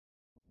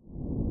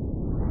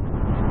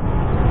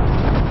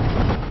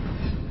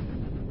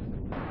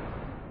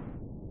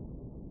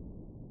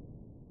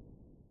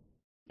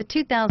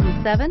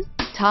2007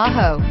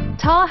 Tahoe.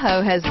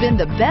 Tahoe has been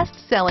the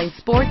best-selling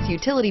sports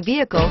utility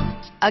vehicle,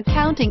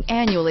 accounting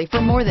annually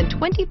for more than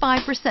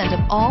 25% of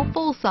all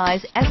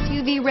full-size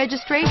SUV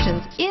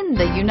registrations in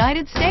the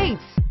United States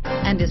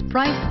and is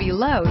priced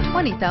below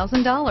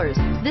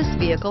 $20,000. This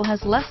vehicle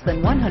has less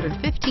than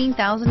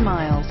 115,000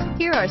 miles.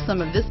 Here are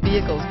some of this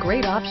vehicle's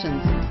great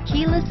options: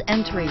 keyless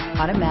entry,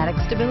 automatic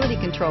stability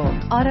control,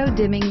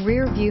 auto-dimming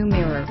rear view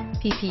mirror,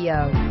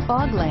 PPO,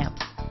 fog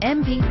lamps,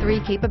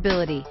 MP3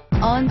 capability,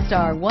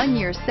 OnStar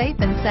 1-year safe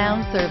and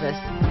sound service,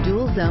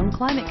 dual zone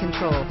climate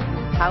control,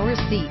 power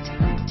seat,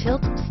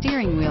 tilt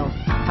steering wheel,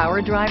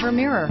 power driver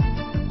mirror.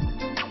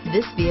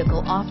 This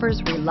vehicle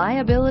offers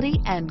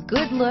reliability and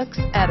good looks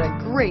at a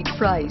great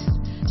price.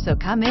 So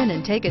come in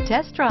and take a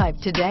test drive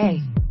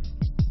today.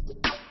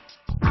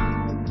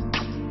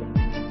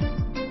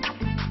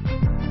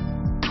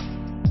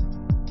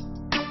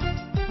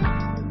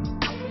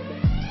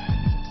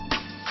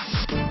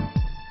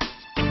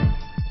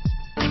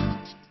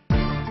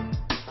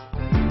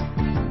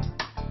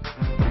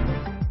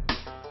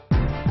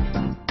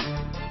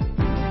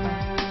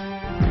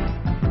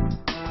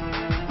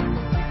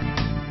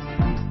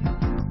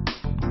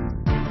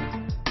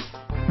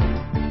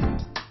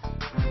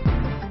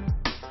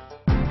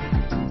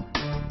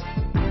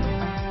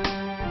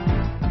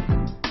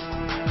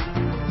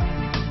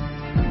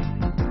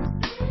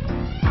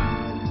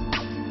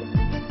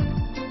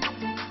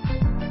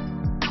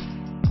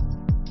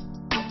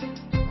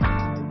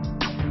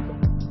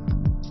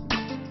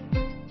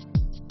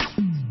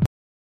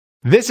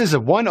 This is a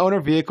one-owner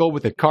vehicle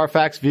with a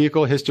Carfax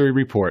Vehicle History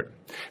Report.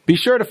 Be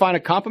sure to find a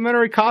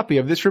complimentary copy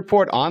of this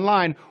report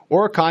online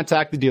or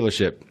contact the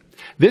dealership.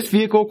 This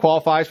vehicle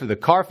qualifies for the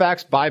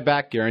Carfax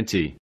Buyback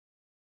Guarantee.